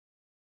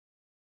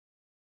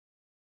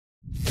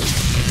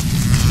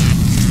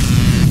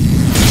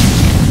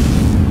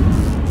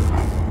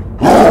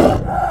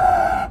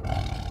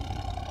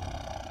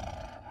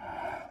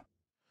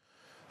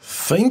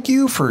Thank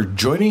you for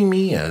joining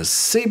me as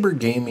Saber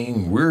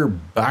Gaming. We're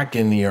back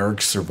in the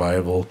Ark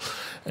Survival,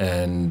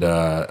 and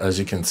as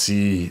you can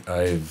see,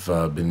 I've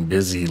been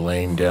busy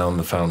laying down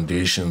the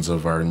foundations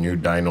of our new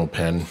dino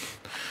pen.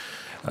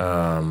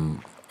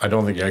 I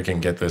don't think I can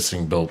get this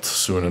thing built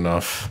soon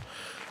enough,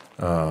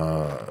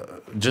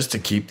 just to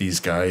keep these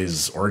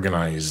guys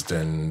organized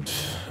and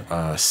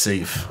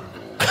safe.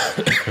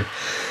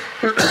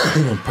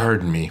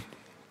 Pardon me.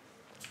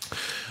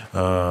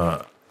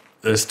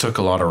 This took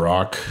a lot of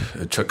rock.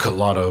 It took a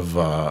lot of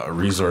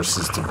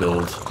resources to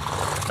build.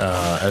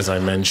 As I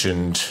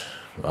mentioned,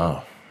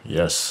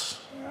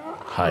 yes.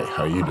 Hi,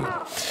 how you doing?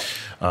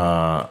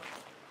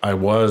 I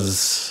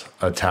was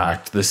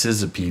attacked. This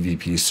is a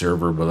PvP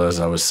server, but as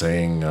I was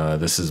saying,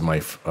 this is my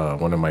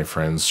one of my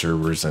friends'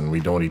 servers, and we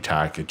don't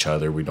attack each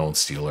other. We don't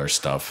steal our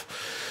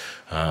stuff.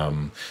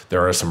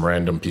 There are some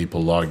random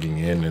people logging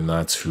in, and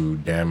that's who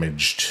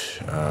damaged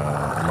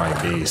my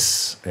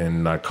base.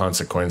 And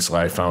consequently,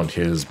 I found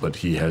his, but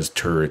he has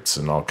turrets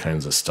and all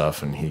kinds of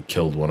stuff, and he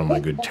killed one of my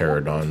good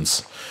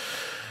pterodons.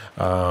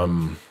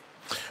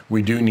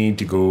 We do need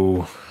to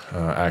go.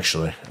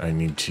 Actually, I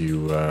need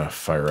to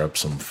fire up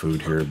some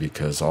food here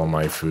because all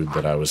my food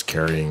that I was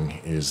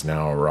carrying is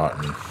now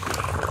rotten.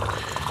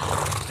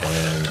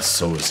 And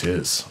so is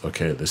his.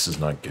 Okay, this is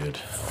not good.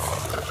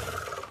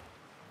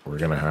 We're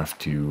gonna have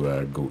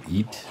to go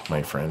eat,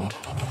 my friend.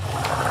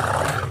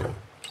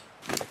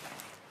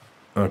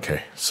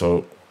 Okay,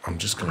 so I'm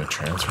just gonna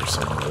transfer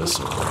some of this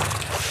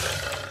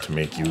over to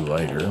make you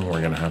lighter, and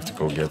we're gonna have to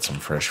go get some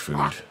fresh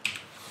food.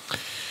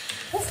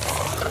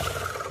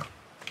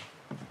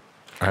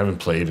 I haven't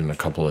played in a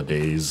couple of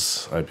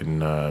days. I've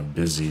been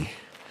busy,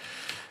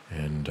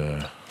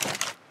 and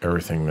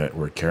everything that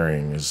we're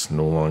carrying is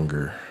no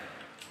longer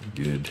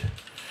good.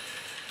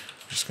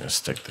 Just gonna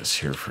stick this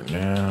here for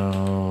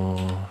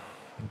now.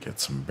 Get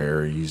some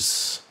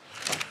berries,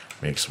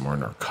 make some more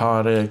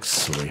narcotics,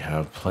 so we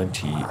have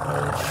plenty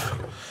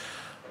of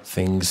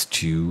things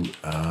to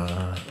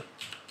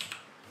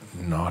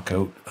knock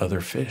out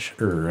other fish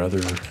or other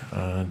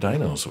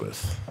dinos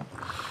with.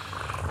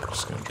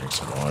 Just gonna drink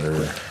some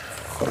water.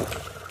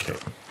 Okay.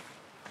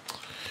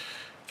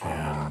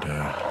 And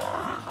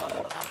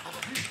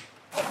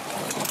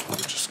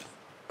just,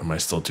 am I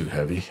still too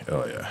heavy?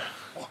 Oh yeah.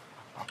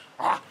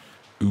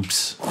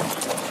 Oops.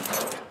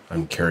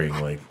 I'm carrying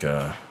like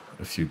a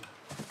few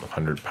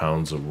 100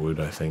 pounds of wood,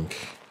 I think.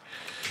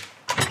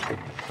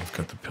 I've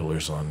got the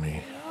pillars on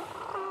me.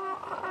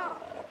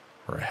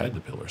 Or I had the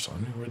pillars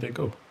on me. Where'd they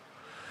go?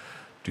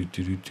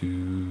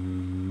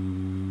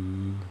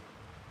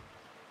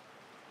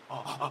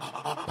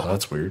 Oh,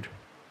 that's weird.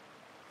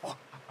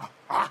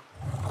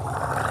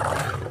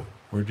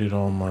 Where did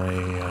all my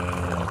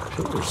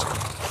pillars go?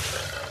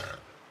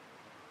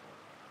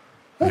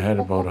 I had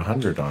about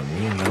 100 on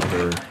me, and now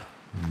they're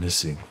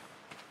missing.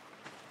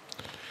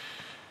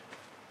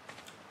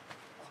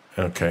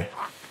 Okay,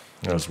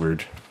 that was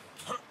weird.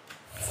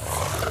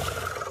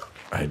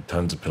 I had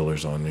tons of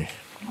pillars on me.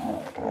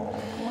 Or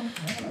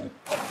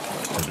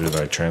did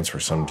I transfer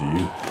some to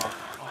you?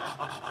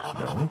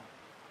 No?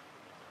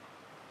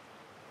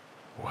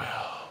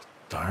 Well,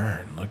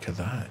 darn, look at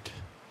that.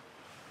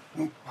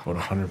 About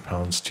 100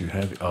 pounds too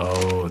heavy.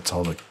 Oh, it's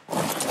all the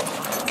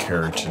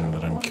keratin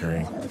that I'm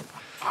carrying.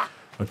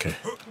 Okay,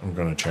 I'm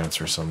going to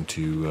transfer some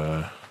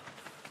to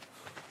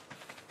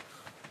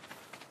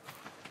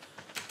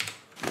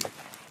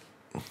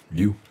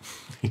you.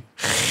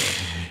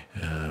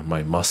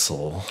 My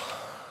muscle.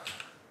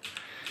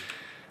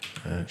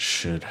 That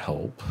should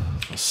help.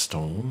 The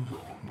stone.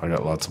 I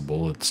got lots of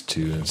bullets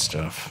too and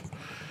stuff.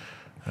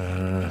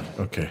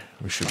 Okay,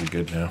 we should be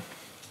good now.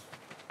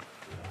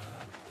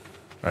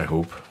 I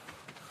hope.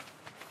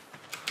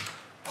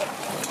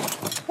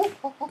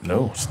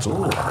 No,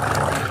 still.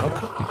 How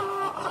come?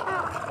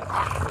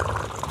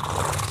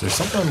 Is there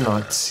something I'm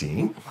not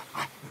seeing?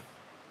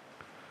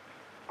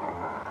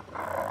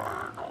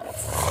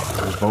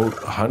 There's about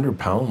 100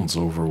 pounds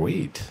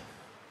overweight.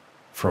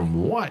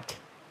 From what?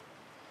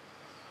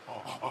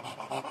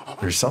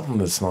 There's something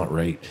that's not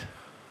right.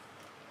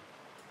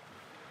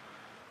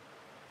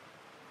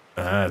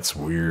 That's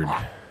weird.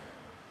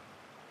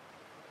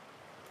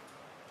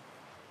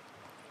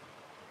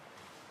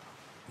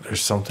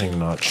 There's something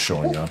not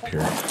showing up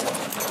here.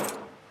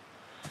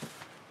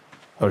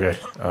 Okay,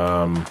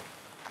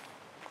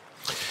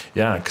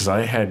 yeah, because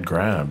I had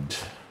grabbed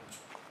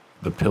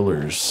the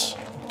pillars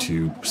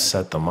to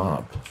set them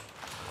up,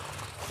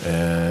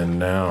 and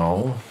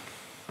now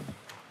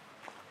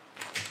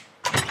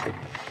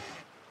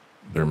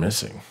they're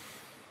missing.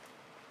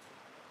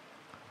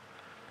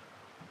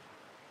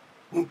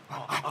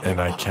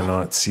 And I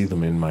cannot see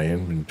them in my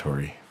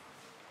inventory.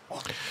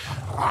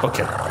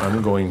 Okay,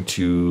 I'm going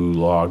to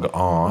log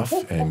off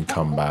and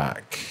come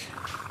back.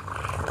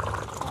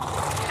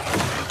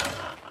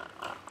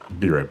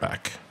 Be right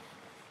back.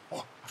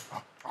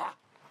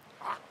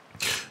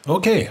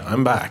 Okay,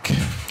 I'm back.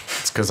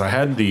 It's because I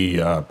had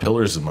the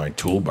pillars in my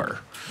toolbar.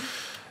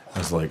 I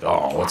was like,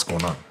 oh, what's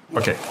going on?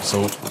 Okay,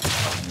 so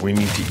we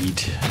need to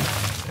eat.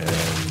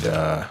 And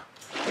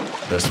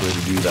best way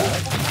to do that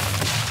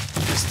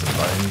is to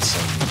find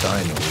some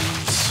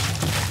dinos.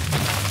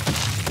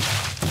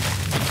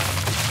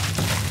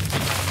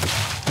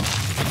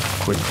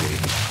 Quickly.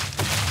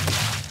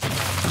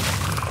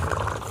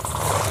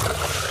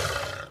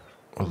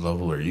 What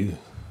level are you?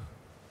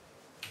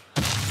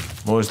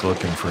 I'm always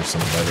looking for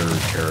some better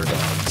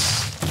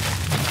pterodons.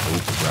 Oh,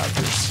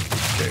 raptors.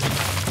 Okay.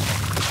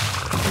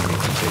 We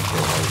need to take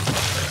him out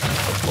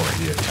before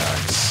he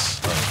attacks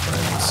our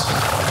friends. I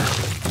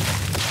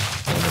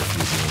wonder if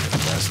he's even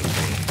gonna mess with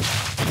me.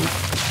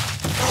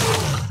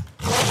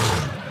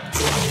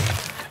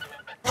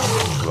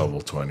 Oop.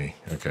 Level 20.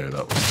 Okay,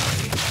 that was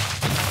tiny.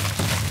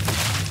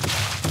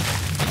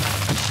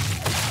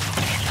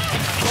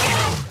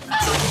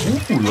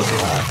 Ooh, look at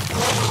that.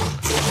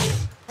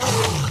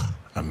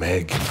 A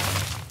Meg.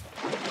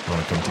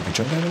 Wanna come take a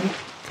jump out of me?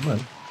 Come on.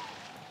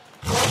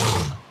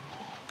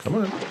 Come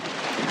on.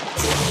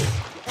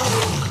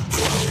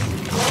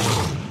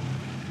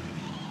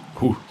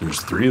 Ooh,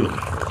 there's 3 of them.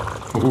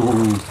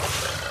 Ooh,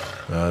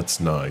 that's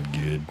not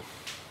good.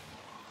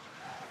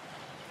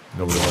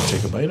 Nobody want to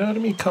take a bite out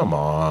of me? Come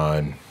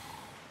on.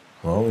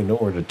 Well, we know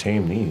where to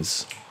tame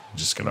these. I'm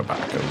just gonna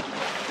back out.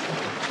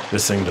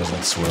 This thing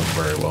doesn't swim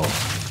very well.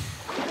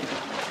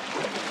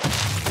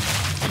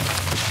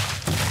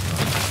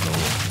 There's no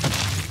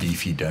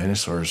beefy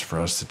dinosaurs for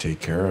us to take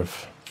care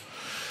of.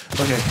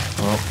 Okay,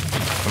 well,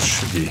 this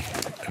should be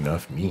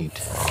enough meat.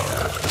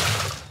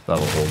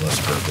 That'll hold us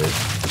for a bit.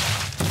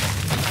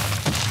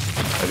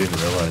 I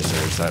didn't realize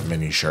there's that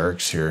many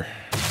sharks here.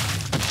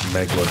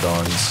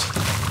 Megalodons.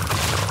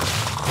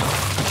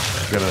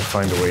 Gonna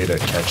find a way to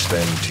catch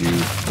them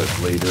too, but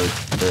later.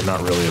 They're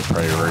not really a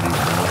priority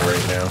for me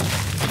right now.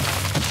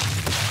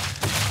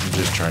 I'm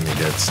just trying to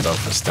get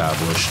stuff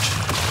established.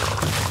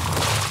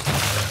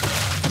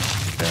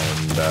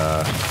 And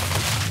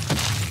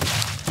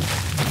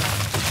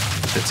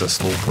it's a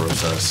slow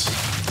process.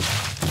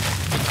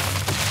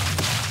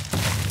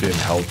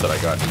 Didn't help that I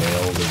got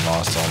nailed and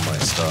lost all my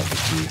stuff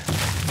too.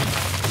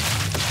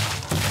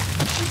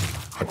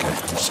 Okay,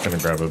 I'm just gonna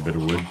grab a bit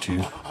of wood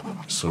too,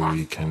 so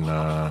we can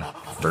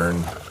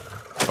burn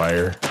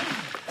fire,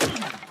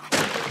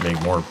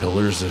 make more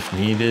pillars if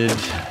needed,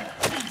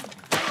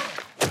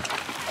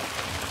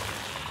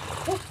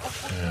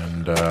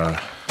 and oh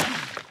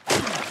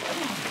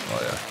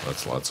yeah,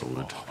 that's lots of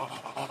wood.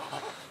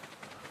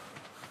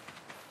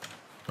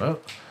 Well,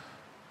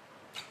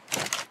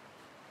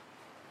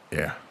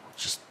 yeah,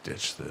 just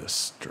ditch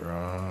this.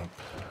 Drop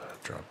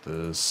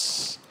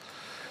this.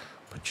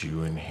 Put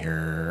you in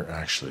here.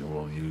 Actually,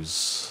 we'll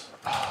use.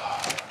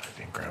 I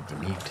didn't grab the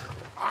meat.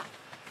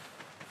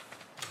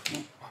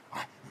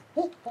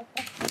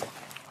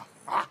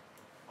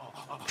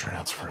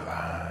 Transfer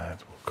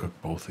that. We'll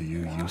cook both of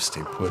you. You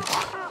stay put.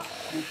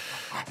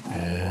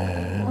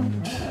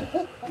 And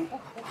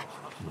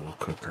we'll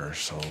cook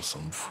ourselves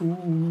some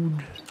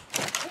food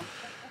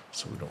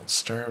so we don't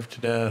starve to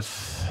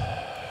death.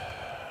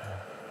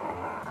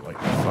 Light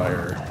the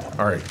fire.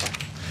 All right.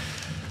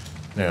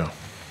 Now,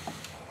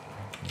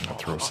 I'm gonna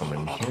throw some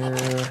in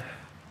here,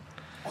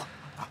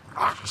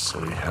 just so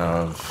we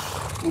have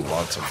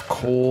lots of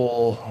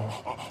coal.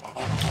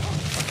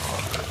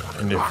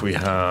 And if we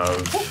have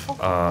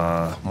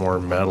more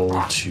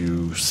metal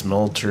to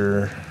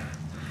smelter,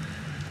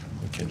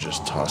 we can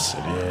just toss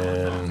it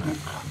in.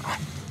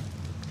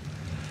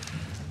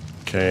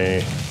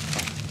 Okay.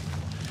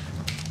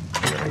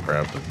 I'm gonna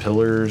grab the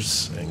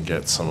pillars and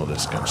get some of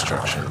this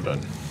construction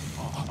done.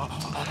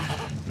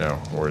 Now,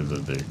 where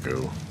did they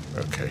go?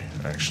 Okay,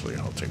 actually,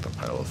 I'll take the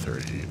pile of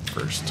 38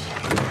 first.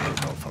 I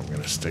don't know if I'm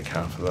going to stick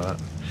half of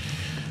that.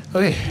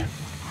 Okay.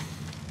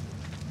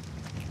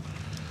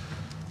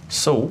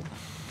 So,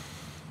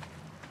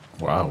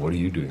 wow, what are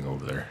you doing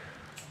over there?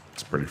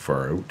 It's pretty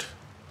far out.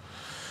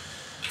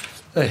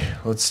 Hey,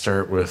 let's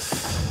start with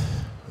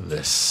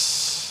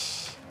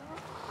this.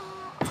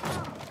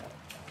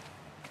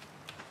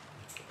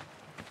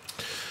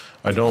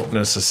 I don't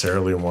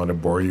necessarily want to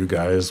bore you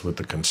guys with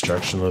the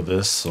construction of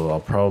this, so I'll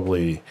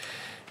probably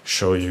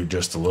show you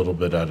just a little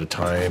bit at a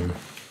time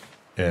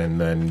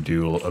and then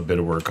do a bit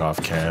of work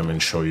off cam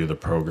and show you the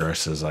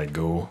progress as I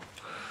go.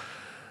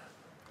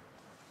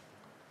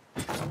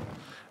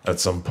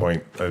 At some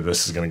point,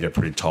 this is going to get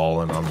pretty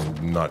tall and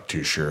I'm not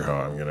too sure how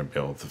I'm going to be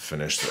able to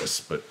finish this,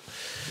 but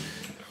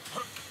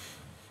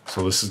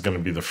so this is going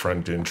to be the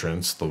front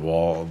entrance, the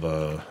wall,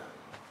 the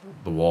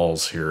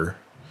walls here.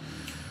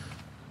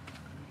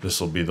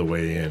 This will be the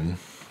way in.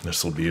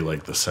 This will be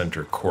like the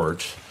center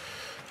court.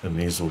 And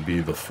these will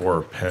be the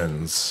 4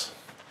 pens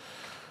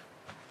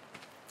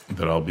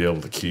that I'll be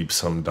able to keep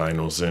some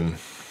dinos in.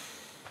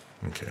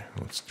 Okay,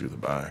 let's do the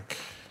back.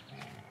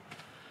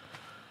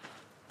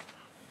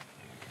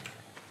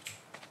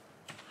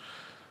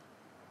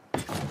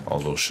 All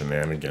those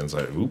shenanigans,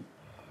 I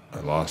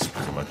lost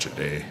pretty much a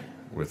day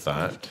with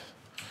that.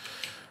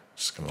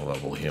 Just gonna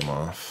level him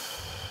off.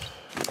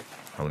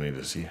 How many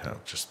does he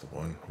have? Just the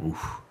one.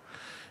 Oof.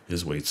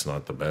 His weight's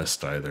not the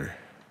best either.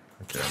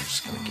 Okay, I'm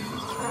just gonna give it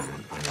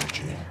 3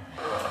 energy.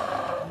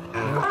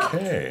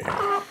 Okay.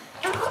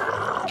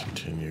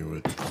 Continue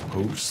with the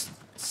posts.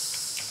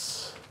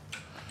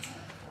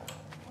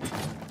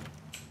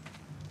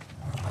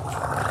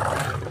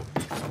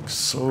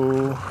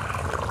 So.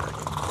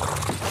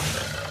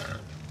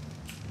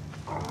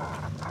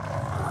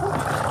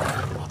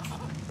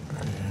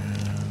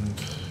 And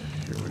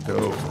here we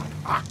go.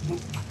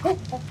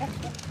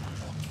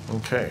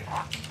 Okay.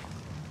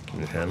 Can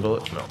you handle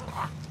it? No,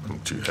 I'm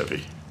too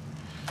heavy.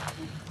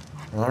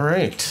 All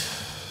right.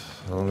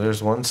 Well,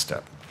 there's one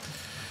step.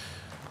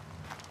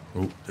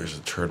 Oh, there's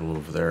a turtle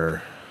over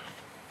there.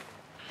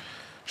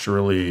 Should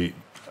really,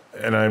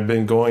 and I've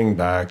been going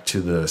back to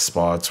the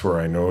spots where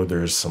I know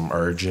there's some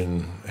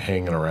Argyn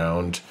hanging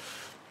around.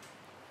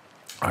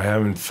 I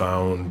haven't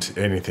found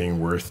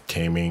anything worth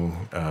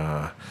taming.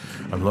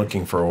 I'm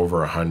looking for over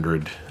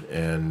 100,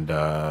 and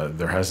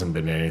there hasn't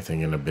been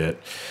anything in a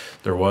bit.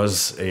 There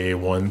was a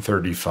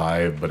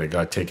 135, but it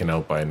got taken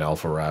out by an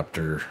alpha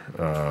raptor,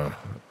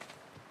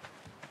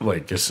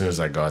 like as soon as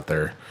I got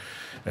there.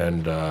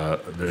 And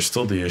there's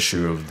still the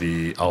issue of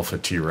the alpha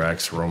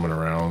T-Rex roaming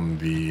around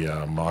the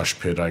mosh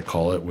pit, I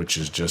call it, which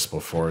is just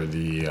before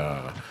the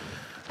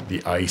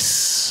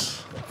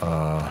ice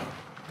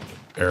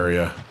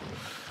area.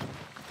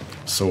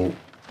 So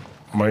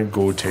might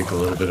go take a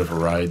little bit of a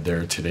ride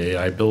there today.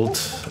 I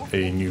built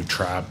a new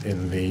trap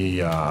in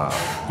the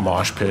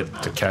mosh pit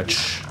to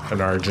catch an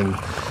Argyn.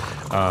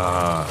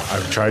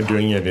 I've tried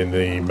doing it in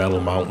the Metal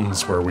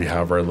Mountains where we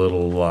have our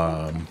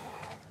little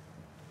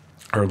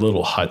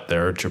hut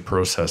there to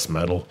process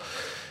metal,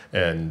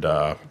 and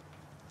no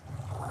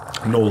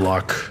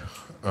luck.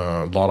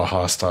 A lot of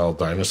hostile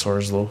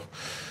dinosaurs though.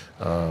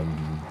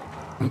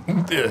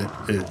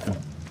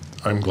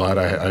 I'm glad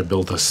I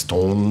built a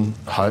stone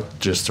hut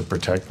just to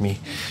protect me.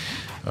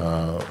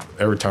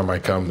 Every time I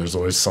come, there's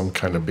always some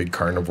kind of big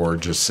carnivore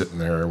just sitting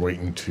there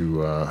waiting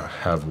to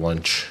have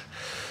lunch.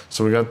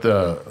 So we got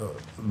the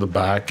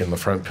back and the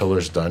front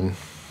pillars done.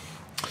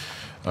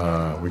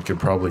 We could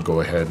probably go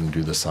ahead and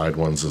do the side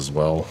ones as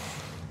well.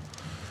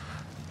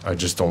 I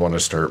just don't want to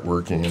start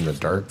working in the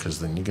dark because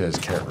then you guys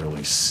can't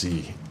really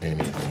see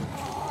anything.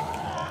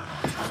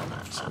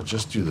 So I'll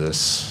just do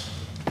this.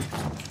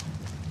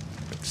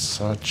 Like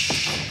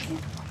such.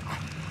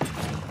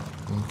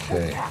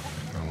 Okay.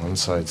 Now one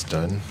side's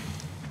done.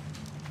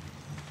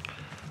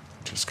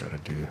 Just gotta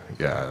do,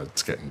 yeah,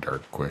 it's getting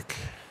dark quick.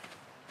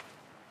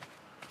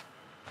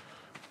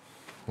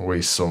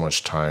 Waste so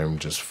much time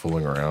just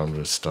fooling around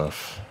with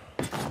stuff.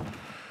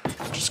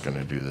 I'm just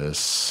gonna do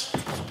this.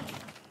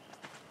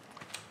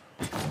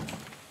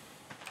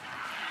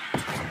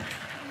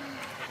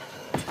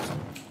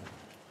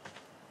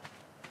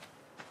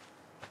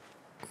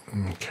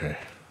 Okay.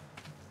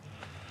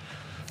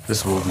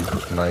 This will be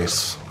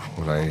nice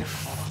when I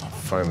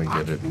finally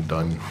get it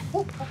done.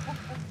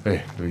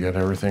 Hey, do we get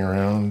everything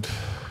around?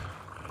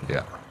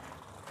 Yeah.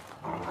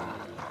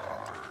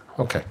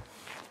 Okay.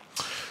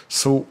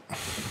 So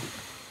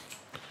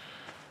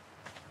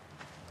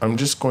I'm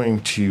just going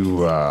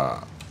to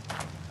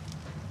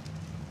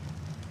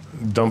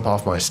dump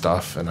off my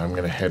stuff, and I'm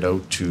going to head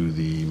out to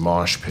the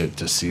mosh pit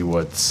to see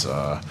what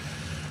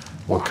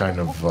kind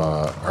of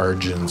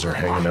Argyns are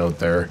hanging out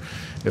there.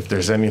 If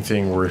there's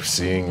anything worth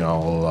seeing,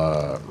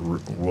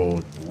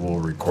 we'll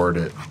record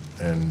it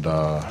and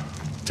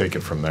take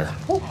it from there.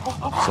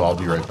 So I'll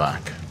be right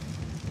back.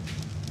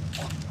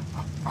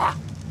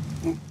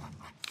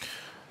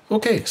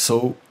 Okay,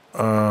 so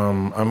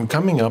I'm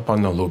coming up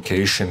on the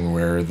location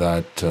where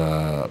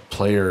that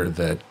player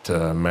that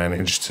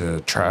managed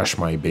to trash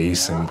my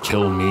base and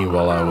kill me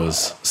while I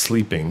was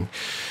sleeping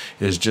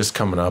is just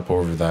coming up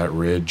over that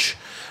ridge.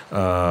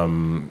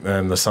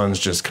 And the sun's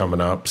just coming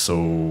up,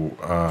 so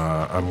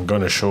I'm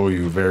going to show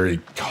you very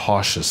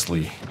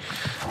cautiously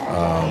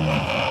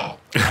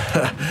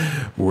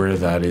where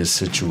that is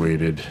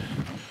situated.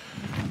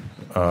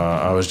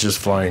 I was just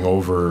flying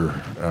over,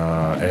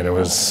 and it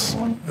was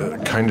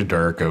kind of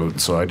dark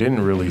out, so I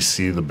didn't really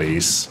see the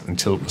base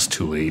until it was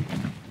too late.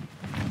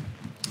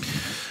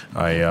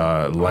 I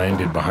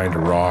landed behind a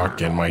rock,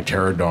 and my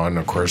pterodon,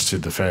 of course, to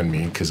defend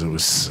me, because it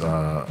was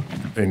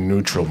in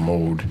neutral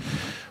mode,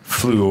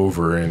 flew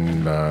over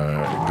and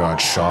got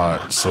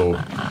shot.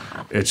 So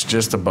it's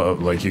just about,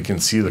 like, you can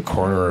see the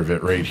corner of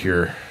it right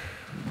here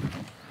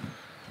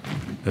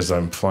as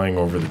I'm flying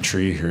over the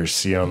tree here.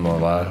 See on the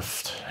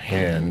left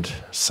hand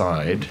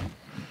side,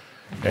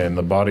 and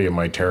the body of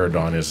my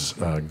pterodon is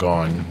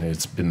gone.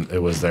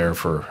 It was there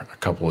for a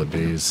couple of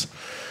days,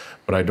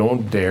 but I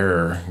don't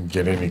dare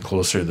get any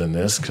closer than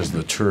this because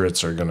the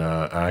turrets are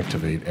gonna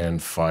activate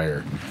and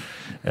fire.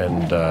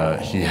 And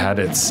he had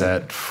it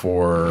set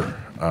for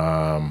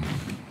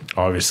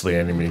obviously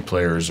enemy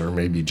players, or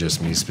maybe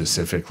just me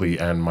specifically,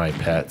 and my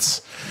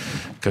pets,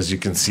 because you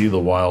can see the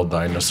wild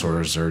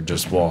dinosaurs are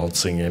just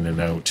waltzing in and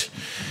out.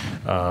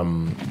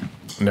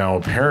 Now,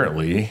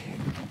 apparently,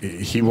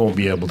 he won't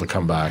be able to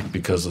come back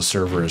because the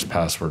server is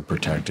password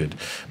protected,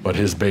 but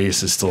his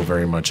base is still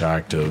very much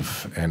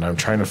active, and I'm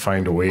trying to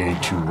find a way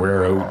to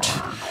wear out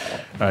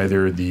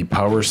either the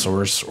power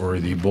source or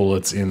the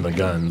bullets in the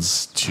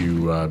guns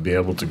to be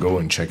able to go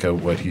and check out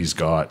what he's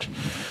got.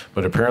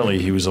 But apparently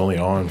he was only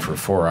on for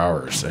 4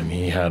 hours and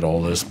he had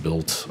all this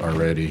built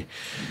already.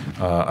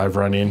 I've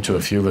run into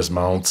a few of his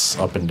mounts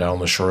up and down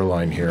the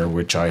shoreline here,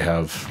 which I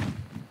have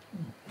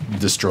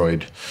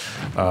destroyed.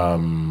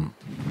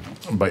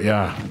 But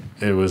yeah,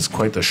 it was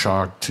quite the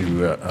shock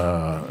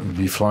to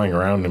be flying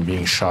around and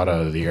being shot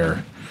out of the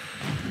air.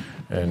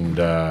 And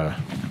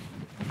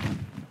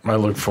I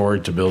look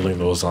forward to building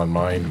those on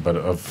mine, but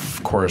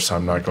of course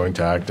I'm not going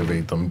to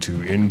activate them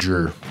to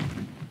injure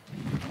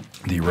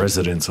the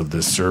residents of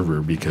this server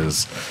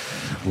because,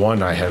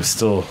 one, I have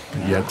still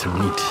yet to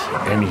meet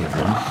any of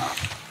them.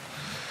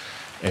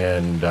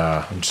 And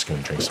I'm just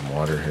going to drink some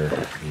water here,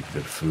 eat a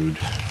bit of food,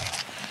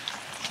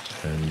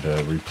 and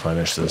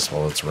replenish this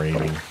while it's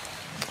raining.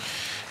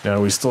 Now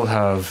we still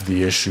have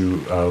the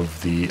issue of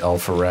the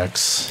Alpha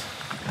Rex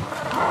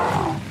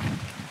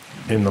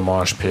in the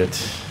mosh pit.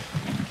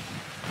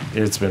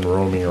 It's been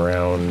roaming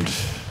around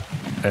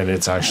and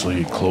it's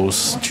actually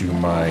close to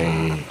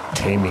my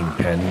taming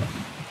pen,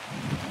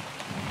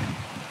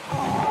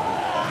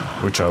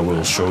 which I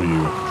will show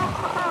you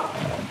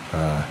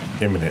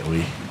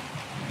imminently,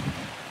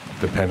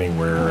 depending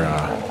where,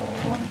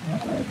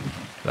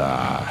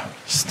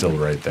 still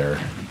right there.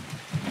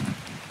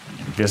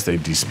 I guess they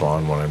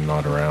despawn when I'm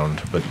not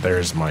around, but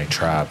there's my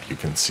trap. You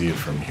can see it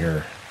from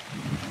here.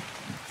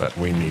 But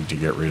we need to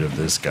get rid of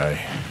this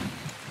guy.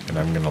 And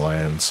I'm gonna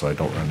land so I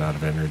don't run out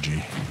of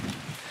energy.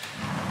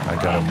 I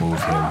gotta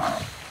move him.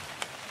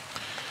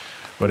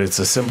 But it's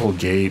a simple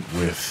gate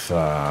with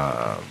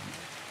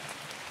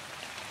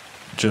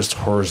just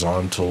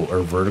horizontal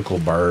or vertical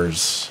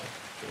bars.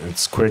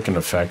 It's quick and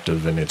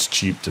effective and it's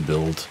cheap to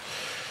build.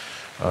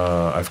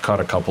 I've caught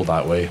a couple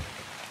that way,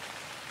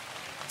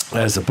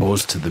 as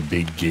opposed to the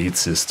big gate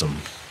system.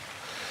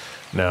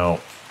 Now,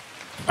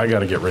 I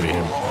gotta get rid of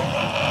him.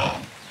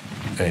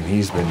 And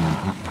he's been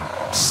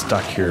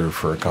stuck here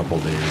for a couple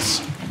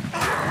days.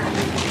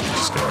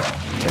 Just gotta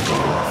take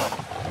him off.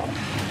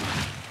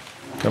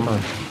 Come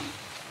on.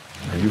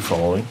 Are you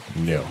following?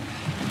 No.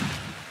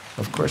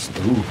 Of course.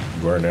 Ooh,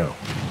 you are now.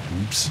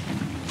 Oops.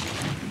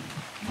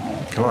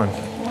 Come on.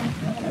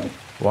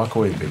 Walk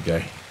away, big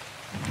guy.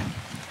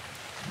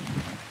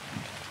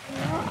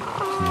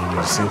 Can you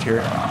just sit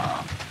here?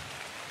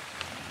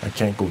 I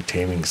can't go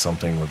taming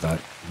something with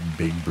that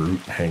big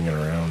brute hanging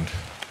around.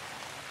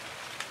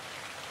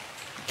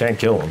 Can't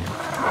kill him.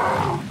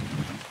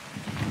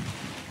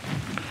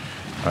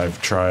 I've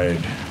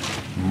tried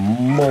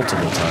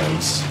multiple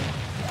times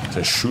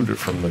to shoot it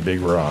from the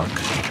big rock.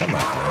 Come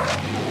on.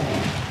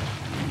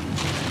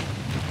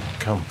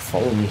 Come,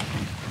 follow me.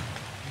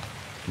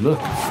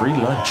 Look, free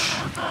lunch.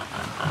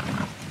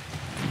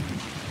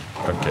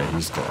 Okay,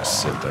 he's gonna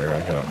sit there.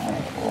 I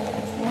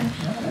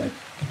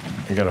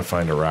gotta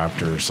find a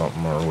raptor or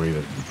something, or a way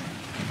to...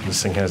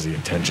 This thing has the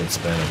attention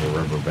span of a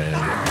rubber band.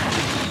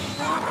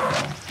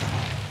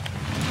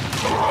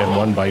 And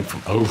one bite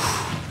from...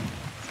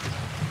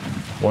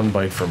 One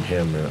bite from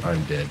him and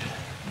I'm dead.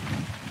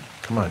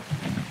 Come on.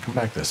 Come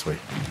back this way.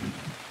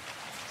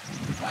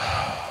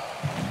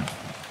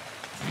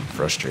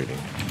 Frustrating,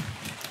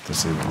 to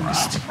say the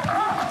least.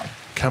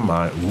 Come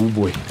on. Ooh,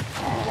 boy.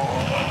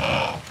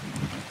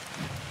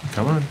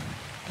 Come on.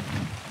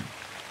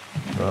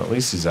 Well, at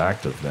least he's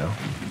active now.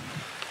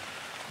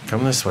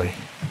 Come this way.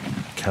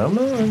 Come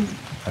on.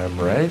 I'm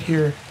right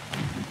here.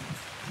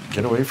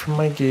 Get away from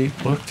my gate.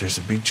 Look, there's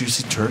a big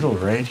juicy turtle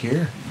right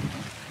here.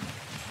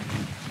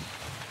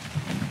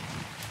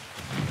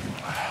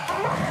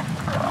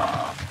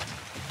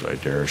 Do I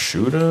dare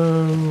shoot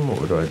him?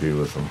 What do I do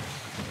with him?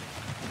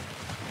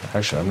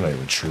 Actually, I'm not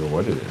even sure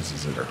what it is.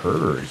 Is it a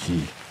her or a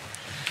he?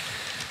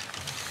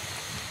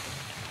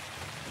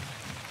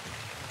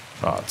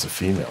 Oh, it's a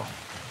female.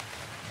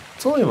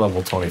 It's only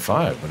level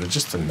 25, but it's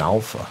just an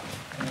alpha.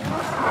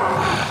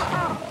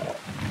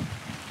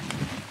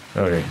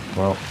 Okay,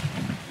 well.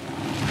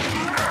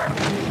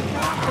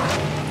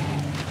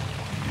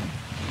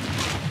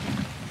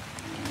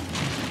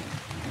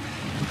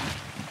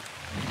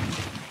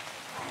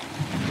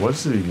 What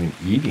is it even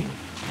eating?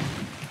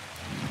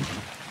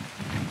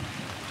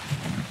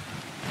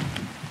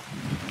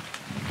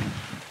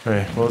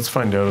 Okay, well, let's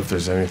find out if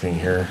there's anything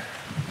here.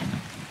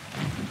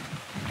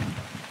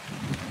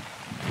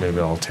 Maybe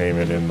I'll tame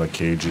it in the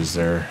cages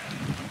there.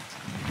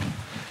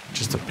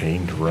 Just a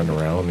pain to run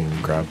around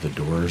and grab the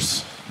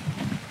doors.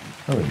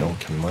 I don't know,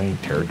 can my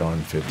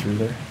pterodon fit through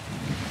there?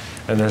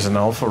 And there's an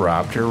alpha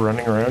raptor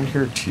running around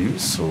here too,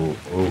 so...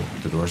 Oh,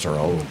 the doors are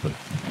all open.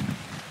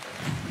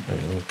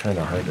 It's kind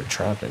of hard to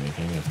trap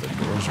anything if the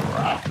doors are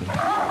all open.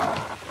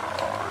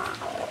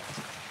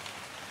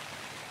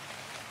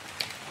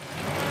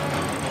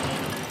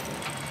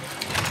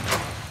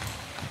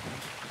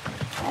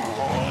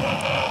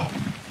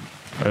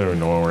 I don't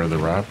know where the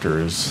raptor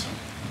is.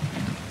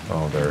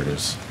 Oh, there it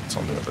is. It's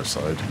on the other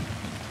side.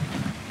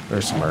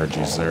 There's some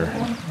Argies there.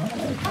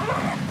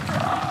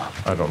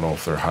 I don't know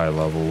if they're high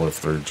level,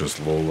 if they're just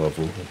low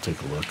level. We'll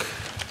take a look.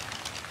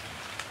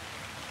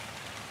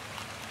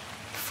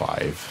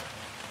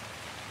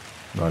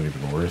 5. Not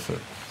even worth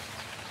it.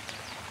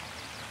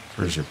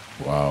 Where's your...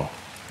 Wow.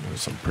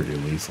 There's some pretty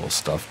lethal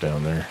stuff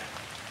down there.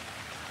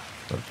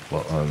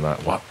 But on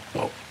that... What?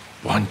 Whoa.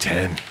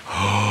 110.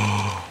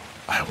 Oh,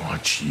 I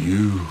want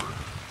you.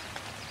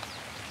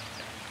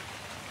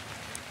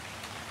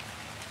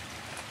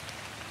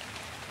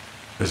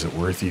 Is it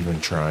worth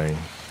even trying?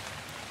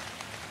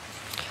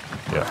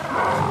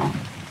 Yeah.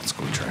 Let's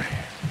go try.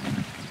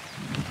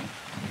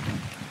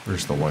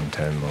 Where's the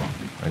 110 though?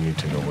 I need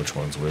to know which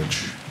one's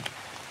which.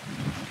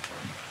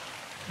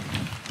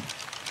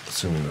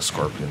 Assuming the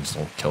scorpions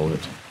don't kill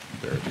it.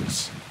 There it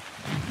is.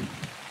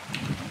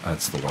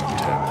 That's the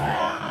 110 there.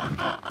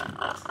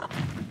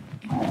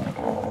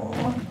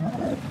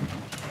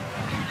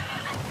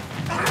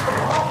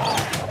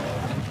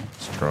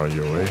 Let's draw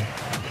you away.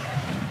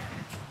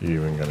 You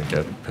even gonna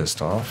get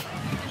pissed off?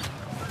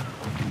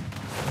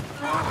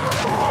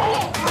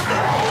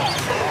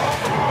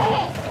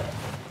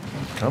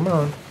 Come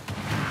on.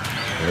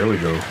 There we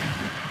go.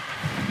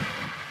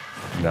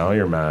 Now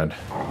you're mad.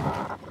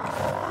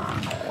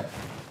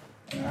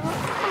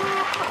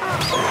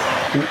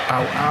 Ooh,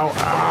 ow, ow,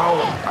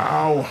 ow,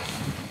 ow.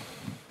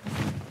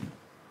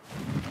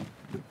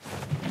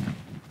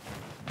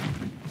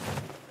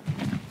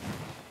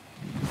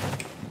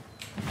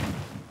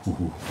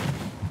 Ooh.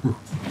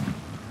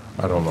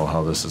 I don't know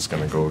how this is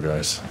going to go,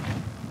 guys.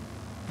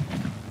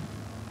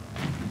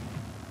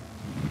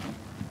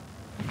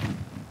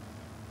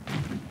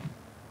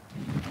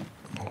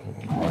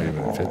 Will I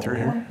even fit through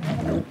here?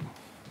 Nope.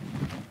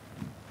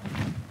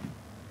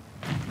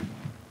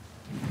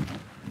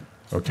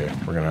 Okay,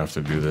 we're going to have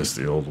to do this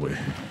the old way.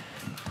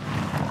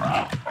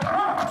 I'm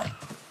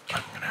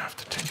going to have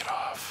to take it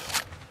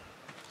off.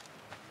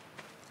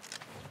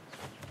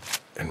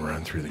 And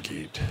run through the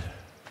gate.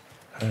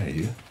 Hi,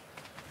 you.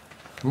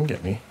 Come and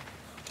get me.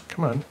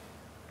 Come on.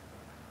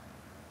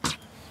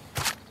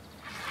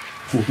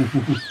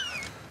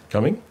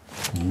 Coming?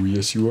 Oh,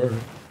 yes, you are.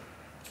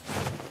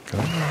 Come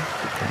on.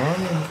 Come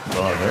on in.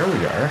 Oh, there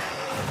we are.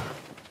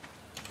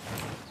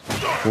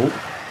 Oh.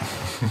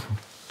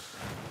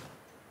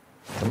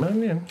 Come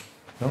on in.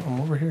 No,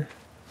 I'm over here.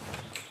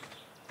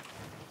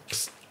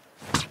 Psst.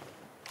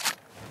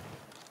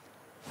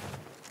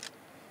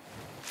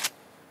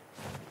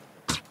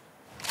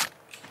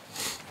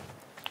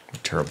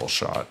 Terrible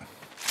shot.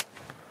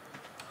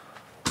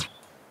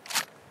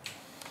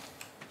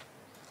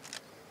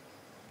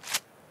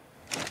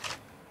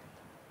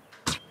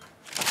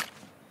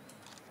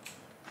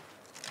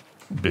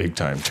 Big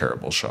time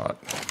terrible shot.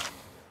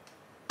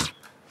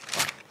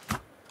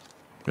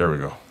 There we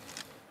go.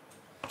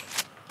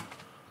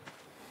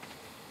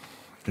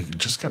 You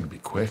just gotta be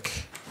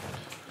quick.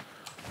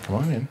 Come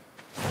on in.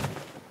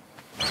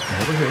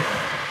 Come over here.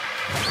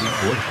 Oh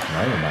boy,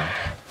 now you're mad.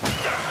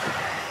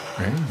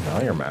 Right, now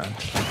you're mad.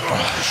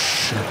 Oh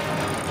shit.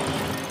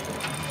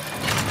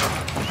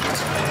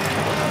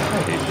 I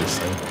hate this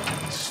thing.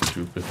 It's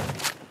stupid.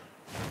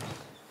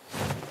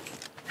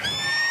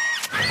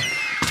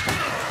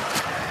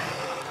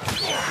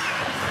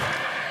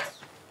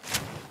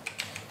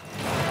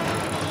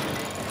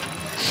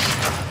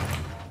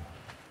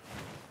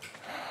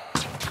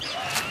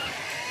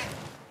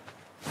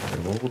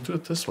 We'll do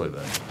it this way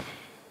then.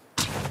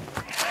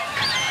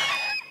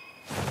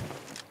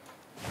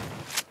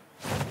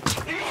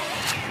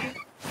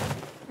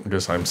 I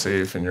guess I'm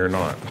safe and you're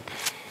not.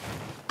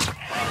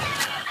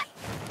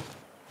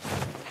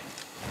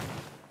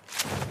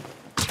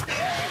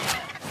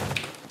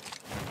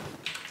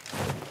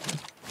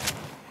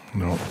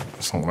 No,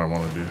 that's not what I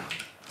want to do.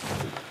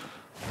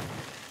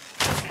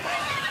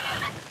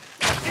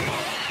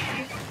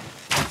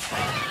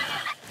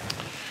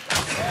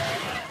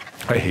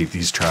 I hate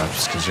these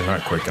traps because you're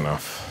not quick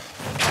enough.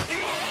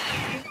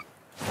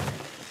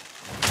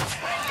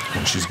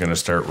 And she's going to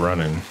start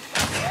running.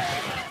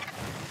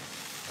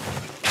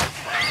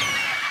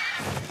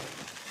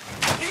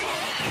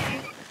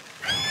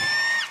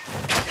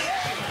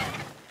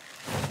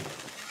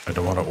 I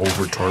don't want to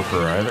over-torp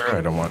her either.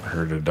 I don't want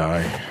her to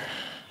die.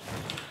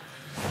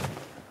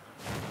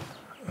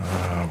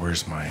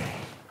 Where's my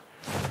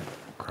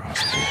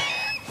crossbow?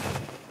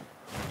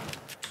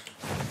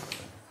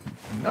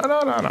 No.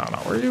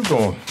 Where are you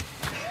going?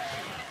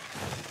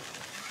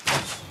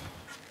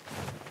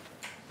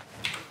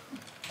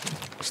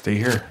 Stay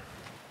here.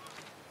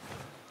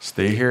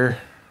 Stay here.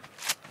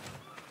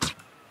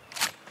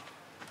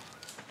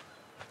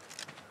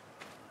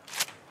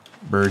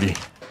 Birdie.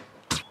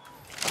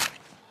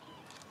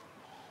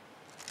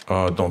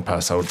 Oh, don't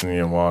pass out in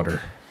the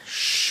water.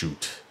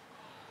 Shoot.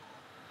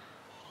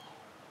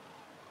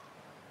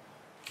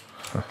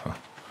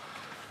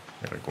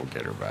 Gotta go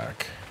get her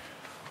back.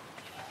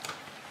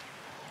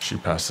 She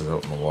passes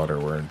out in the water,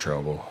 we're in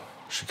trouble.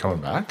 Is she coming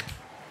back?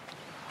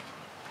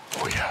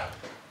 Oh yeah.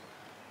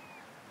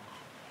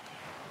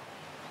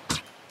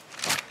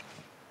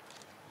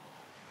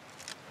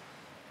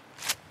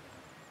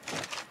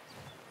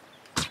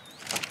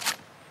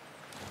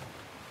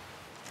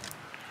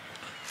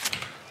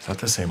 Is that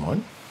the same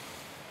one?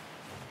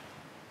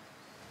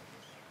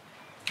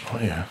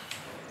 yeah.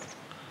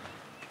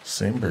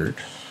 Same bird.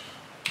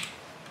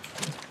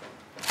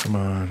 Come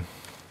on.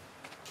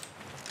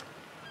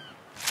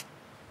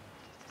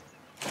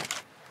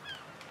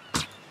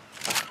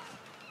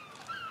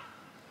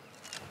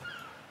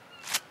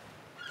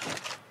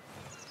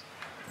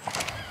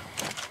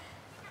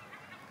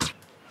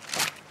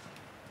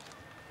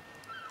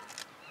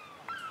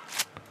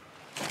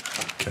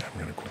 Okay, I'm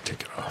gonna go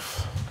take it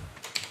off.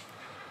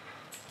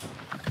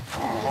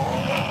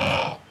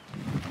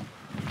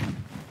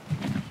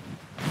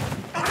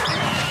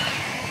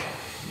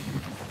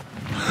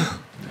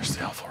 There's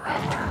the alpha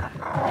raptor.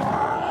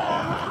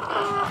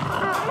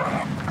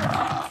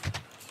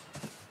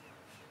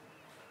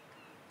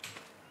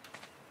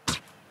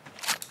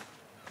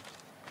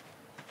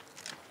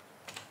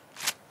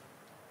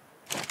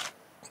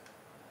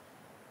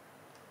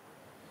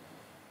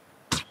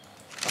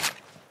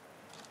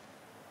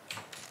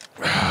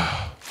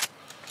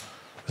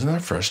 Isn't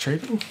that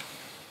frustrating?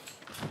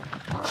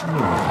 Shouldn't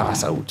even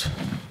pass out.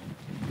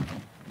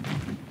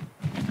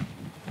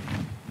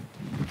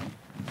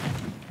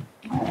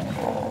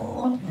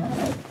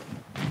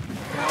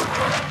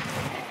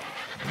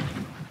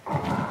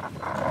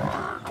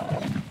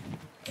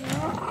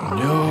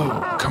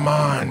 No, come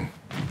on.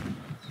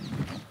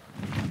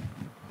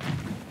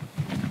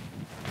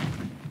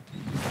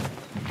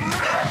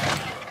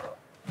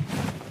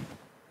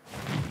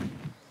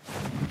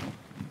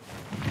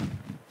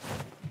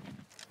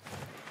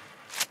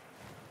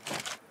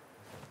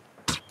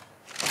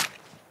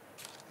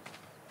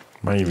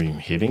 Am I even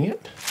hitting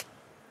it?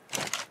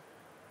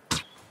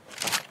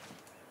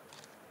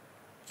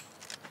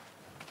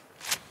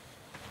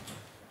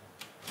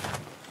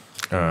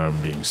 I'm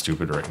being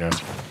stupid right now.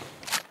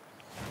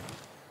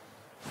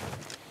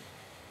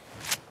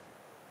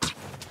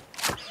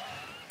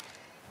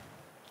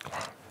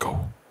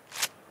 Go.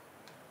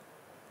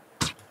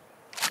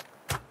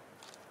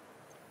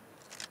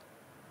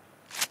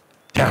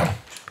 Down.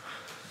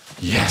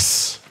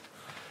 Yes.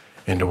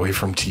 And away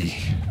from T.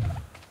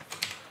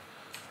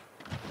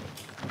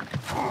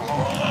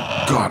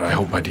 God, I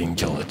hope I didn't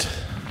kill it.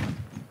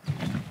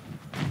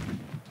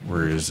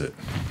 Where is it?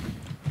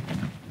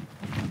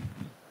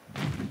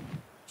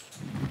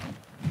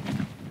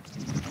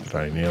 Did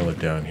I nail it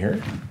down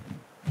here?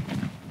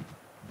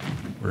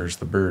 Where's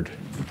the bird?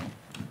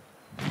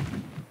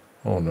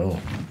 Oh no.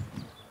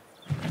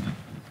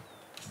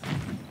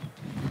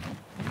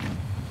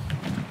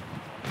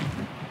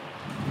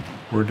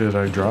 Where did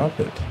I drop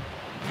it?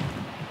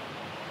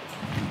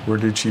 Where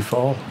did she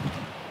fall?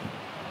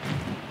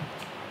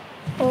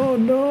 Oh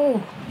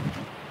no!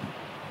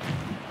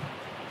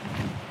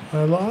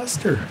 I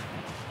lost her.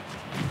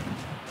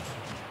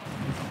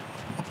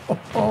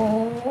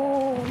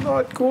 Oh,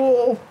 not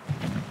cool.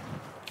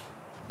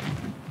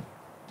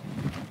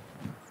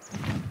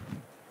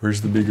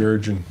 Where's the big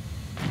urchin?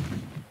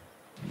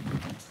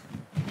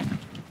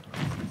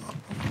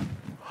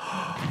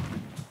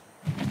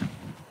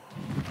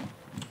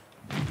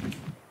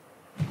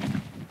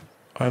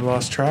 I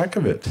lost track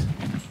of it.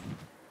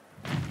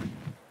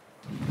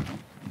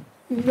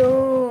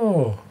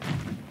 No.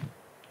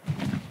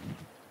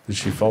 Did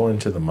she fall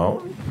into the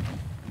mountain?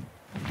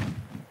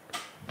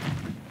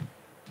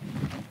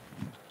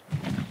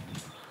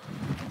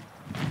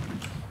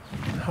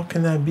 How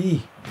can that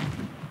be?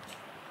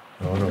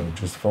 Oh no,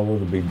 just follow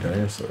the big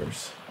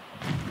dinosaurs.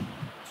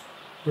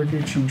 Where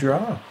did she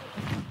drop?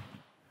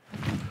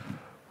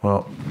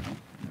 Well,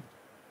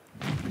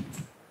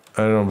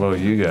 I don't know about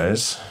you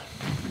guys,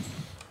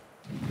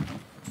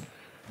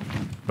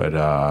 but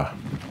I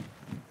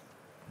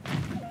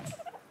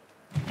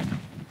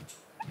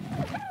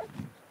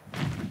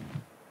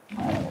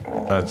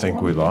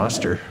think we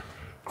lost her.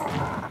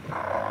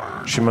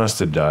 She must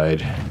have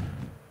died.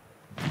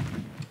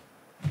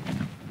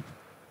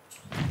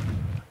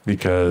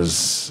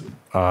 Because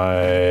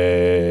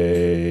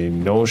I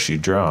know she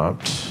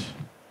dropped.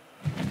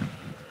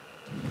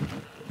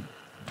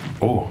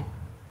 Oh,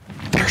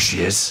 there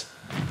she is.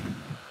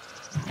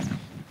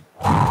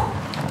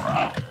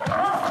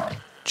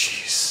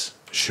 Jeez, is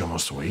she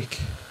almost awake?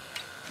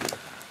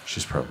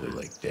 She's probably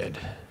like dead.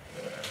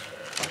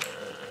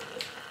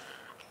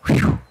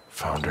 Whew,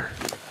 found her.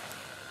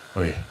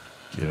 Okay,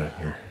 get out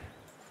here.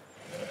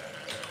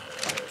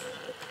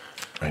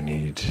 I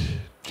need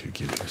to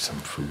give you some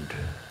food.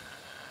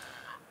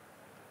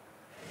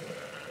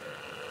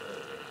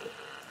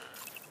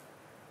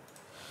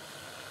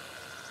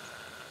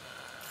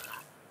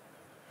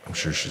 I'm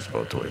sure she's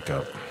about to wake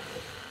up.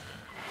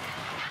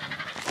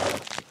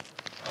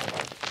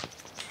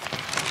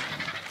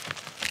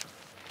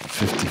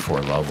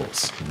 "54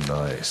 levels.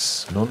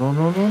 Nice. No, no,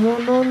 no, no, no,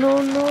 no,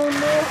 no, no,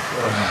 no.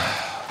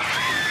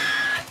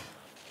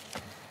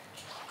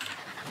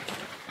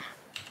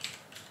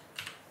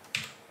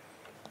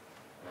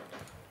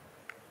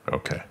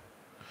 Okay.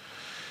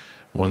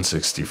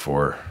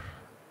 164.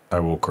 I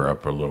woke her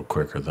up a little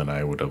quicker than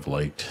I would have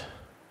liked.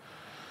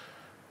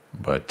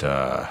 But,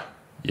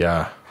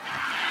 yeah.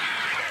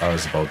 I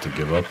was about to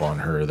give up on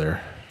her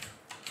there.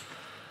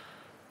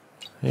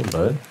 Hey,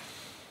 bud.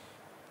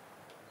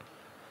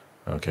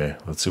 Okay,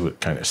 let's see what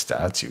kind of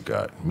stats you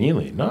got.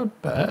 Melee,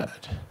 not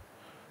bad.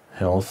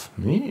 Health,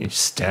 me,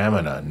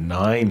 stamina,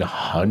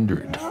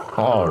 900.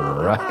 All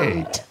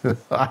right.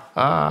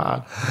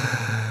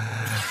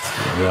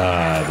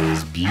 That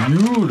is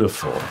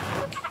beautiful.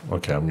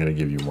 Okay, I'm going to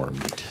give you more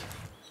meat.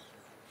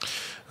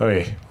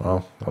 Okay,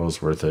 well, that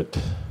was worth it.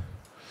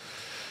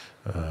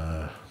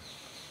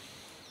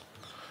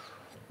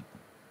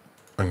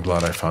 I'm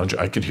glad I found you.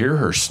 I could hear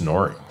her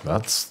snoring.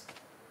 I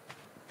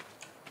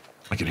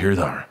could hear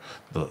the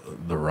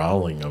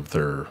rowling of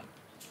their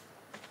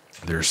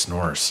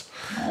snores.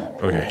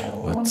 Okay,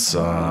 let's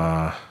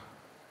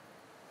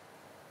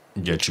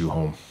get you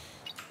home.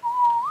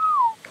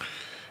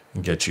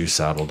 Get you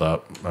saddled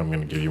up. I'm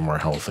going to give you more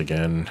health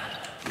again.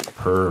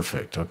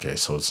 Perfect. Okay,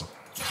 so it's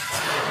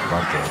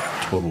not the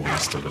total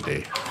waste of a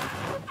day.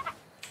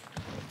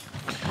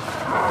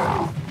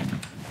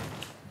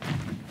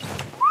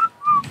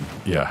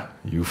 Yeah,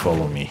 you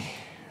follow me.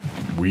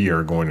 We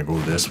are going to go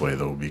this way,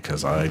 though,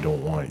 because I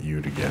don't want you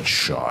to get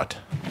shot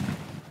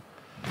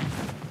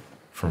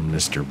from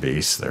Mr.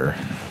 Base there.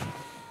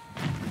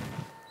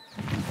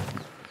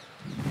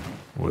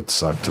 Would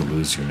suck to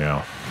lose you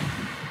now.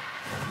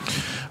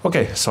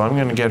 Okay, so I'm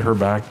going to get her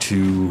back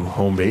to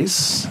home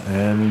base,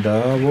 and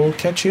we'll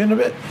catch you in a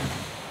bit.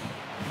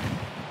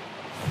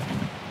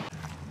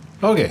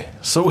 Okay,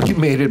 so we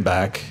made it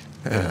back.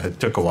 It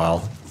took a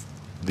while.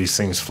 These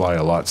things fly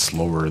a lot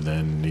slower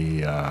than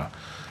the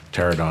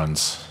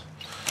pterodons.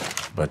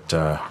 But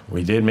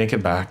we did make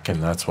it back,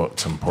 and that's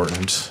what's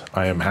important.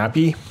 I am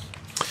happy.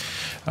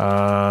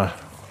 I'm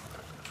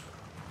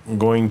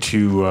going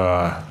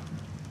to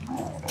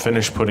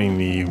finish putting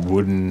the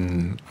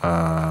wooden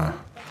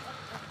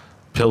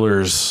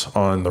pillars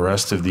on the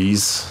rest of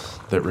these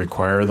that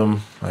require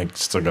them. I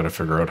still got to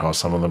figure out how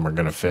some of them are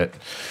going to fit.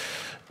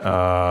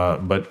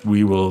 But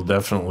we will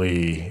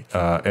definitely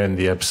end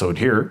the episode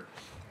here.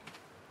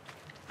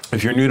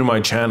 If you're new to my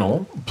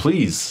channel,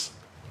 please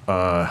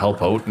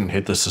help out and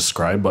hit the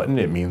subscribe button.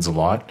 It means a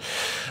lot.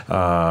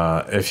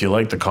 If you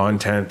like the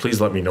content, please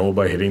let me know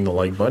by hitting the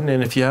like button.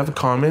 And if you have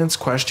comments,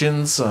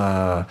 questions,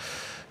 just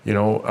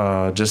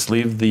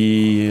leave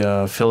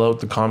fill out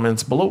the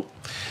comments below.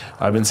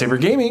 I've been Saber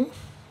Gaming.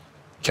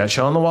 Catch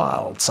you on the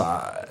wild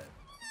side.